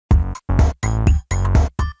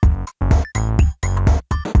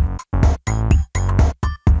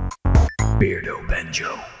Beardo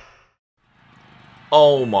Benjo.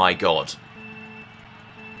 Oh my god.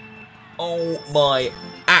 Oh my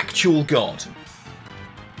actual god.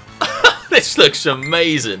 This looks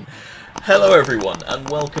amazing. Hello everyone and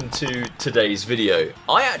welcome to today's video.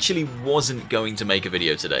 I actually wasn't going to make a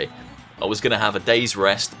video today. I was going to have a day's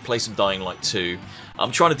rest, play some Dying Light 2.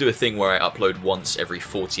 I'm trying to do a thing where I upload once every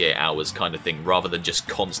 48 hours kind of thing rather than just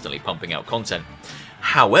constantly pumping out content.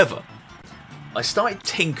 However, I started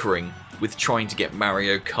tinkering with trying to get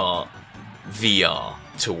Mario Kart VR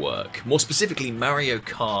to work. More specifically, Mario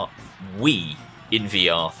Kart Wii in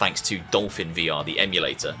VR thanks to Dolphin VR, the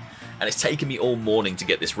emulator. And it's taken me all morning to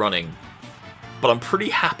get this running. But I'm pretty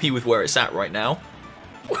happy with where it's at right now.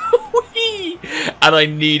 And I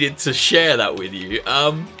needed to share that with you.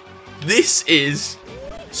 This is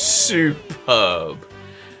superb.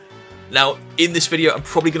 Now, in this video, I'm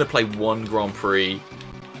probably going to play one Grand Prix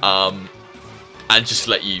and just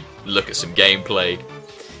let you look at some gameplay.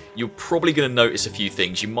 You're probably going to notice a few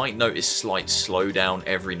things. You might notice slight slowdown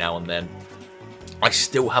every now and then. I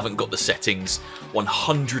still haven't got the settings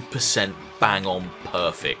 100% bang on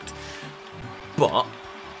perfect. But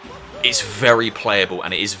it's very playable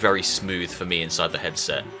and it is very smooth for me inside the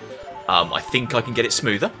headset. I think I can get it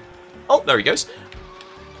smoother. Oh, there he goes.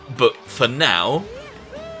 But for now,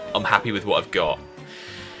 I'm happy with what I've got.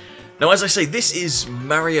 Now, as I say, this is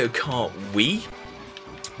Mario Kart Wii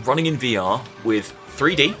running in VR with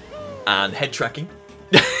 3D and head tracking.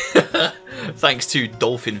 Thanks to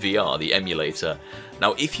Dolphin VR, the emulator.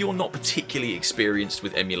 Now, if you're not particularly experienced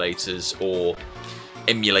with emulators or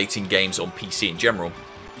emulating games on PC in general,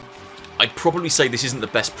 I'd probably say this isn't the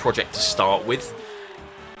best project to start with.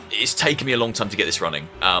 It's taken me a long time to get this running.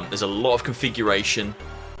 There's a lot of configuration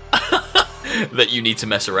that you need to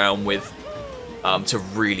mess around with to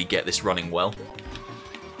really get this running well.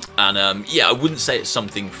 And yeah, I wouldn't say it's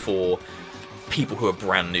something for people who are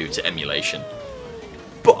brand new to emulation.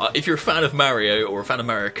 But if you're a fan of Mario or a fan of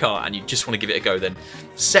Mario Kart and you just want to give it a go, then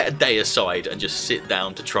set a day aside and just sit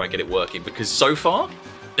down to try and get it working. Because so far,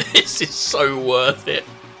 this is so worth it.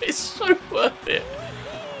 It's so worth it.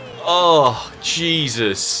 Oh,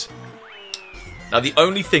 Jesus. Now, the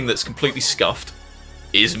only thing that's completely scuffed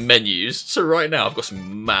is menus. So right now, I've got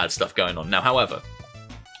some mad stuff going on. Now, however,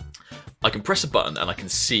 I can press a button and I can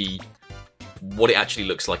see what it actually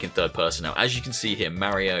looks like in third person. Now, as you can see here,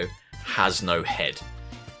 Mario has no head.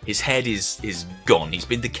 His head is gone. He's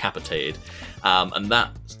been decapitated. And that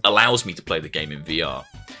allows me to play the game in VR.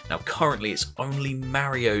 Now, currently, it's only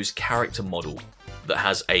Mario's character model that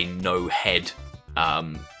has a no-head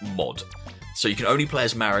mod. So you can only play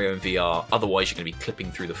as Mario in VR, otherwise you're going to be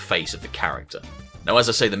clipping through the face of the character. Now, as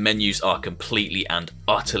I say, the menus are completely and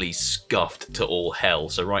utterly scuffed to all hell.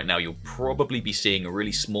 So right now you'll probably be seeing a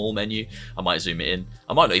really small menu. I might zoom it in.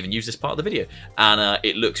 I might not even use this part of the video. And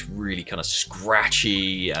it looks really kind of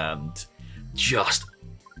scratchy and just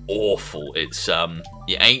awful. It's,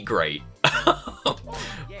 it ain't great.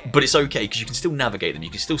 But it's okay because you can still navigate them.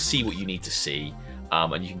 You can still see what you need to see.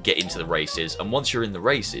 And you can get into the races. And once you're in the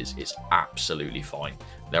races, it's absolutely fine.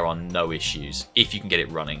 There are no issues if you can get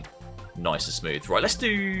it running nice and smooth. Right, let's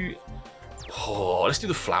do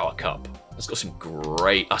the Flower Cup. It's got some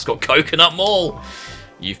great... It's got Coconut Mall.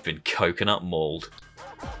 You've been coconut mauled.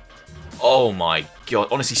 Oh my god.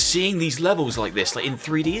 Honestly, seeing these levels like this, like in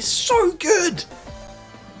 3D, is so good.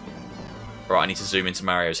 Right, I need to zoom into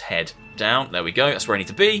Mario's head. Down. There we go. That's where I need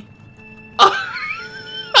to be.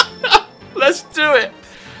 Let's do it.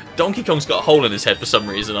 Donkey Kong's got a hole in his head for some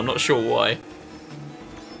reason. I'm not sure why.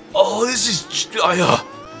 Oh, this is...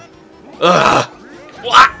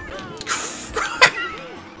 What?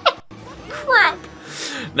 Crap.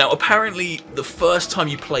 Now, apparently, the first time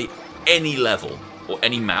you play any level or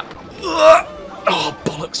any map... Oh,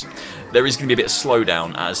 bollocks. There is going to be a bit of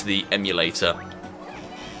slowdown as the emulator...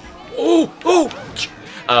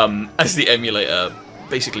 as the emulator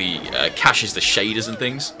basically caches the shaders and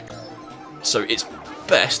things. So it's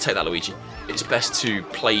best... Take that, Luigi. It's best to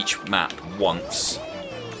play each map once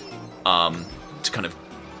to kind of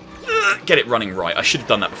get it running right. I should have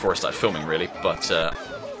done that before I started filming, really, but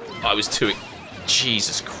I was too...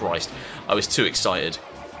 Jesus Christ. I was too excited.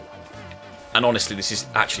 And honestly, this is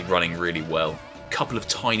actually running really well. Couple of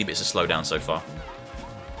tiny bits of slowdown so far.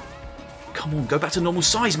 Come on, go back to normal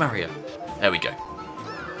size, Mario. There we go.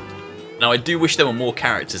 Now, I do wish there were more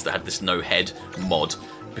characters that had this no-head mod,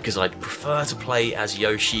 because I'd prefer to play as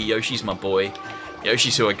Yoshi. Yoshi's my boy.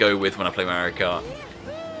 Yoshi's who I go with when I play Mario Kart.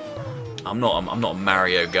 I'm not a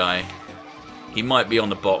Mario guy. He might be on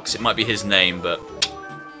the box, it might be his name, but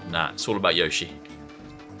nah, it's all about Yoshi.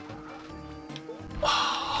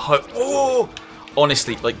 Oh,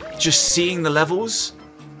 honestly, like, just seeing the levels,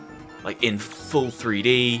 like, in full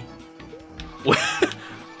 3D,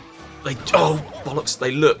 like, oh, bollocks,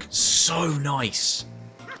 they look so nice.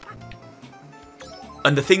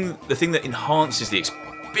 And the thing that enhances the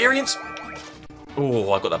experience...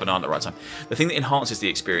 Oh, I got that banana at the right time. The thing that enhances the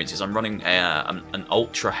experience is I'm running an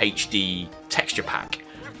Ultra HD texture pack,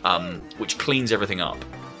 which cleans everything up.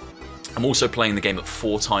 I'm also playing the game at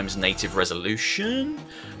 4x native resolution,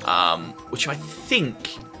 which I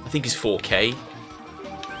think is 4K.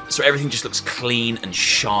 So everything just looks clean and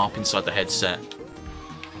sharp inside the headset.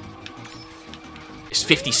 It's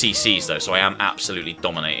 50 cc's though, so I am absolutely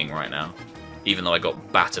dominating right now, even though I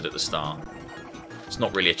got battered at the start. It's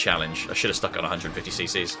not really a challenge. I should have stuck on 150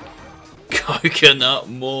 cc's. Coconut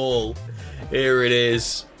Mall. Here it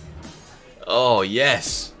is. Oh,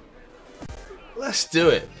 yes. Let's do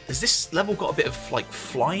it. Has this level got a bit of, like,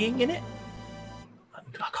 flying in it?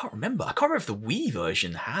 I can't remember. I can't remember if the Wii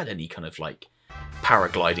version had any kind of, like,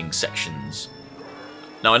 paragliding sections.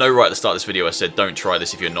 Now, I know right at the start of this video I said don't try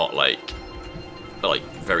this if you're not, like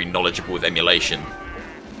very knowledgeable with emulation.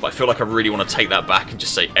 But I feel like I really want to take that back and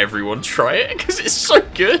just say everyone try it, because it's so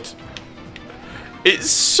good. It's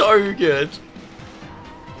so good.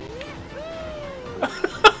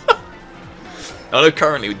 I know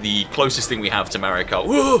currently the closest thing we have to Mario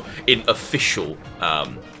Kart in official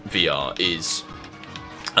VR is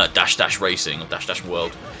Dash Dash Racing, or Dash Dash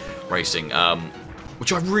World Racing,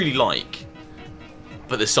 which I really like.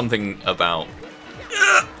 But there's something about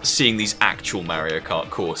seeing these actual Mario Kart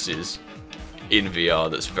courses in VR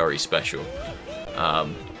that's very special.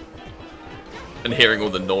 And hearing all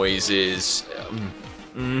the noises.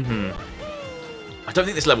 I don't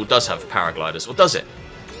think this level does have paragliders, or does it?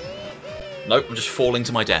 Nope, I'm just falling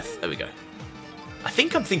to my death. There we go. I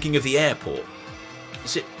think I'm thinking of the airport.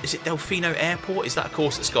 Is it Delfino Airport? Is that a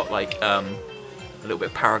course that's got like a little bit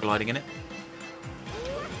of paragliding in it?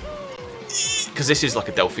 Because this is like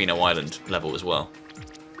a Delfino Island level as well.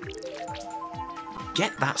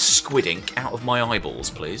 Get that squid ink out of my eyeballs,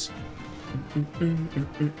 please.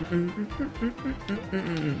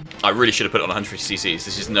 I really should have put it on 150cc.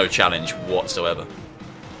 This is no challenge whatsoever.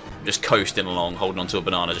 I'm just coasting along, holding onto a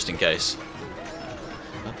banana just in case.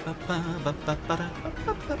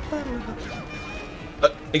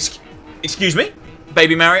 Excuse me?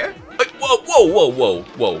 Baby Mario? Whoa, whoa, whoa, whoa,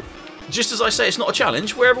 whoa. Just as I say it's not a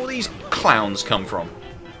challenge, where have all these clowns come from?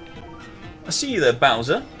 I see you there,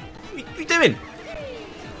 Bowser. What are you doing?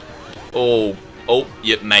 Oh,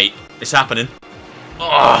 yeah, mate. It's happening.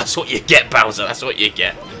 Oh, that's what you get, Bowser. That's what you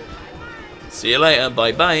get. See you later.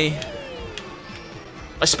 Bye-bye.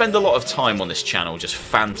 I spend a lot of time on this channel just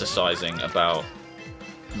fantasizing about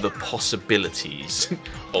the possibilities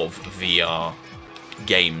of VR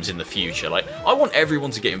games in the future. Like, I want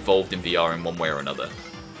everyone to get involved in VR in one way or another.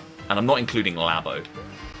 And I'm not including LABO.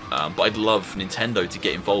 But I'd love Nintendo to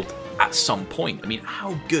get involved at some point. I mean,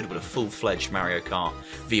 how good would a full-fledged Mario Kart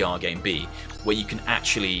VR game be, where you can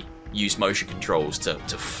actually use motion controls to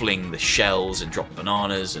fling the shells and drop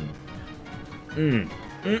bananas and...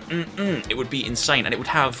 It would be insane, and it would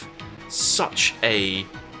have such a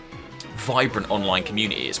vibrant online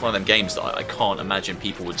community. It's one of them games that I can't imagine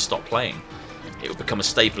people would stop playing. It would become a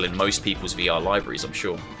staple in most people's VR libraries, I'm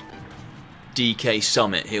sure. DK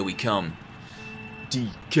Summit, here we come.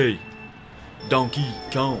 DK. Donkey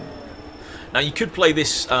Kong. Now, you could play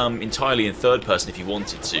this entirely in third person if you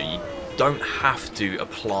wanted to. You don't have to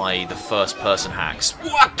apply the first person hacks.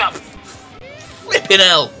 What the flipping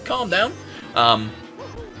hell? Calm down.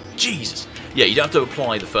 Jesus. Yeah, you don't have to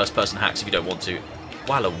apply the first person hacks if you don't want to.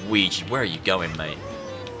 Waluigi, where are you going, mate?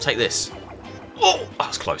 Take this. Oh,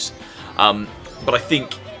 that's close. But I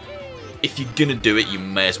think if you're gonna do it, you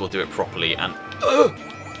may as well do it properly. And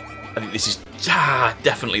I think this is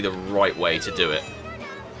definitely the right way to do it.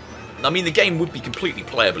 I mean, the game would be completely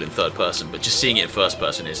playable in third person, but just seeing it in first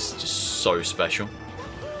person is just so special.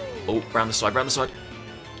 Oh, round the side, round the side.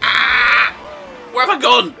 Ah! Where have I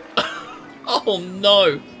gone? Oh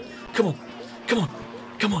no! Come on, come on,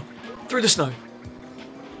 come on! Through the snow.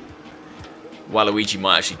 Waluigi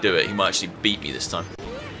might actually do it. He might actually beat me this time.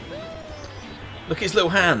 Look at his little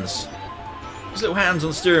hands. His little hands on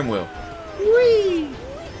the steering wheel. Whee!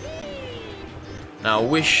 Now I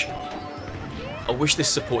wish this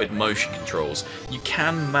supported motion controls. You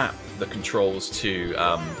can map the controls to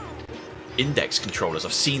index controllers.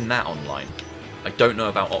 I've seen that online. I don't know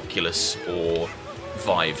about Oculus or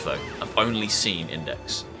Vive though. I've only seen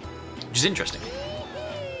index, which is interesting.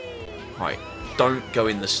 Right, don't go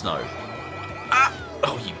in the snow. Ah!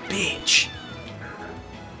 Oh, you bitch!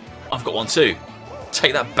 I've got one too.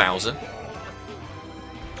 Take that, Bowser.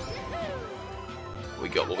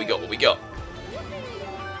 got? What we got? What we got?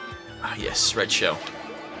 Ah, yes, red shell.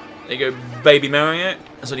 There you go, baby Mario.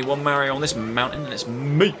 There's only one Mario on this mountain, and it's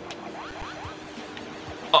me.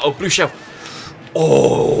 Uh-oh, blue shell.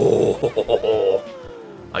 Oh,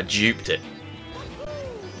 I duped it.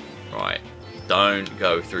 Right, don't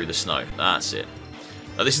go through the snow. That's it.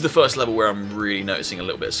 Now, this is the first level where I'm really noticing a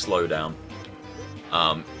little bit of slowdown.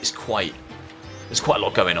 There's quite a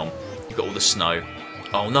lot going on. You've got all the snow.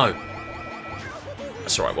 Oh no.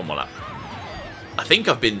 That's alright, one more lap. I think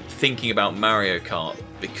I've been thinking about Mario Kart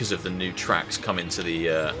because of the new tracks coming to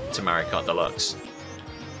the to Mario Kart Deluxe,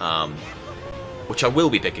 which I will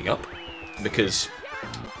be picking up because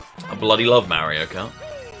I bloody love Mario Kart.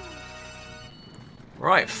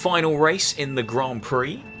 Right, final race in the Grand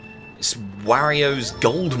Prix. It's Wario's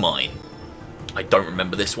Gold Mine. I don't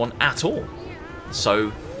remember this one at all,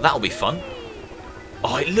 so that'll be fun.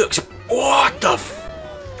 Oh, it looks... What the f...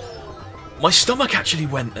 My stomach actually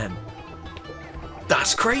went then.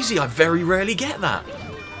 That's crazy, I very rarely get that.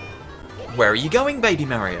 Where are you going, baby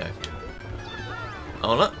Mario?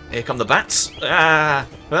 Oh look, here come the bats. Ah!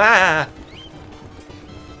 Ah!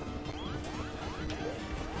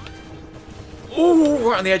 Ooh,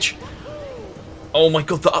 right on the edge. Oh my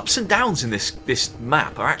god, the ups and downs in this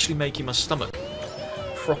map are actually making my stomach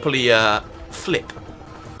properly flip.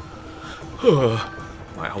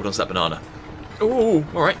 Right, hold on to that banana. Oh,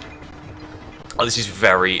 alright. Oh, this is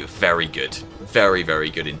very, very good. Very, very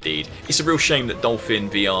good indeed. It's a real shame that Dolphin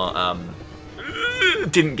VR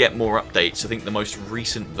didn't get more updates. I think the most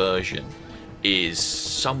recent version is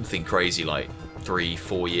something crazy like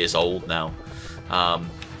 3-4 years old now.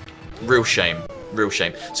 Real shame. Real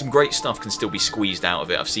shame. Some great stuff can still be squeezed out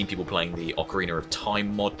of it. I've seen people playing the Ocarina of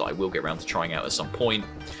Time mod that I will get around to trying out at some point.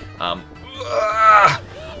 I've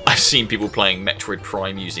seen people playing Metroid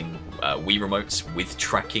Prime using Wii remotes with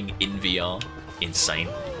tracking in VR. Insane.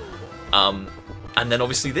 And then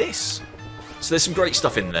obviously this. So there's some great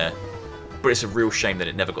stuff in there, but it's a real shame that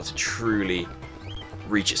it never got to truly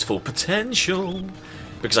reach its full potential,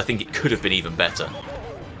 because I think it could have been even better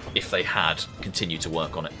if they had continued to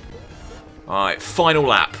work on it. Alright, final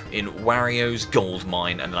lap in Wario's Gold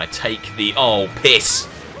Mine, and then I take the... Oh, piss!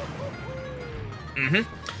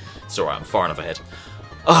 It's alright, I'm far enough ahead.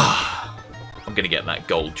 I'm going to get that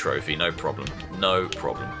gold trophy, no problem. No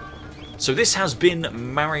problem. So this has been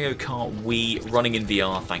Mario Kart Wii running in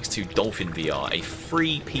VR thanks to Dolphin VR, a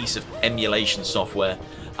free piece of emulation software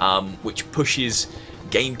which pushes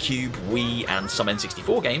GameCube, Wii and some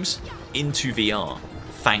N64 games into VR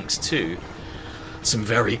thanks to some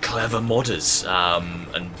very clever modders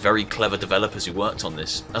and very clever developers who worked on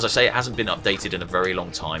this. As I say, it hasn't been updated in a very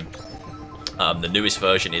long time. The newest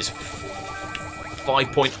version is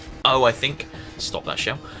 5.0, I think. Stop that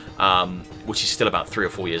shell. Which is still about 3 or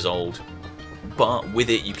 4 years old. But with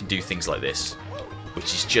it, you can do things like this,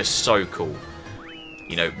 which is just so cool.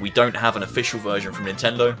 You know, we don't have an official version from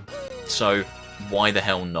Nintendo, so why the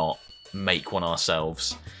hell not make one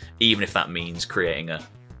ourselves, even if that means creating a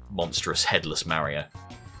monstrous headless Mario.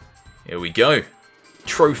 Here we go.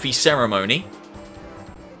 Trophy ceremony.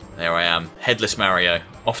 There I am, headless Mario,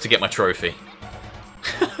 off to get my trophy.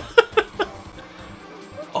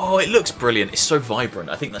 Oh, it looks brilliant. It's so vibrant.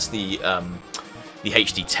 I think that's the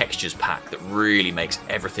HD textures pack that really makes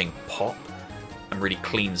everything pop and really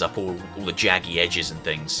cleans up all the jaggy edges and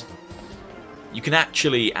things. You can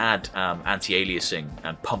actually add anti-aliasing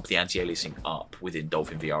and pump the anti-aliasing up within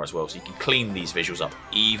Dolphin VR as well, so you can clean these visuals up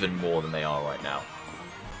even more than they are right now.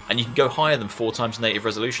 And you can go higher than 4 times native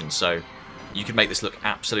resolution, so you can make this look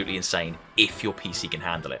absolutely insane if your PC can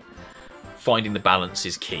handle it. Finding the balance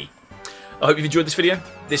is key. I hope you've enjoyed this video.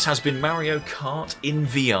 This has been Mario Kart in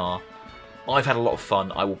VR. I've had a lot of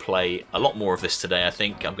fun. I will play a lot more of this today, I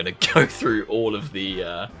think. I'm going to go through all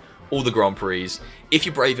the Grand Prix. If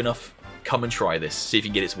you're brave enough, come and try this. See if you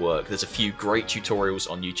can get it to work. There's a few great tutorials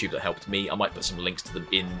on YouTube that helped me. I might put some links to them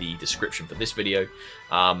in the description for this video.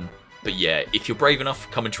 But yeah, if you're brave enough,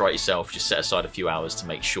 come and try it yourself. Just set aside a few hours to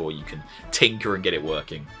make sure you can tinker and get it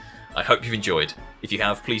working. I hope you've enjoyed. If you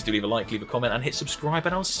have, please do leave a like, leave a comment, and hit subscribe,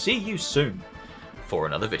 and I'll see you soon for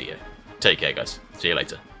another video. Take care, guys. See you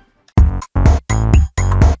later.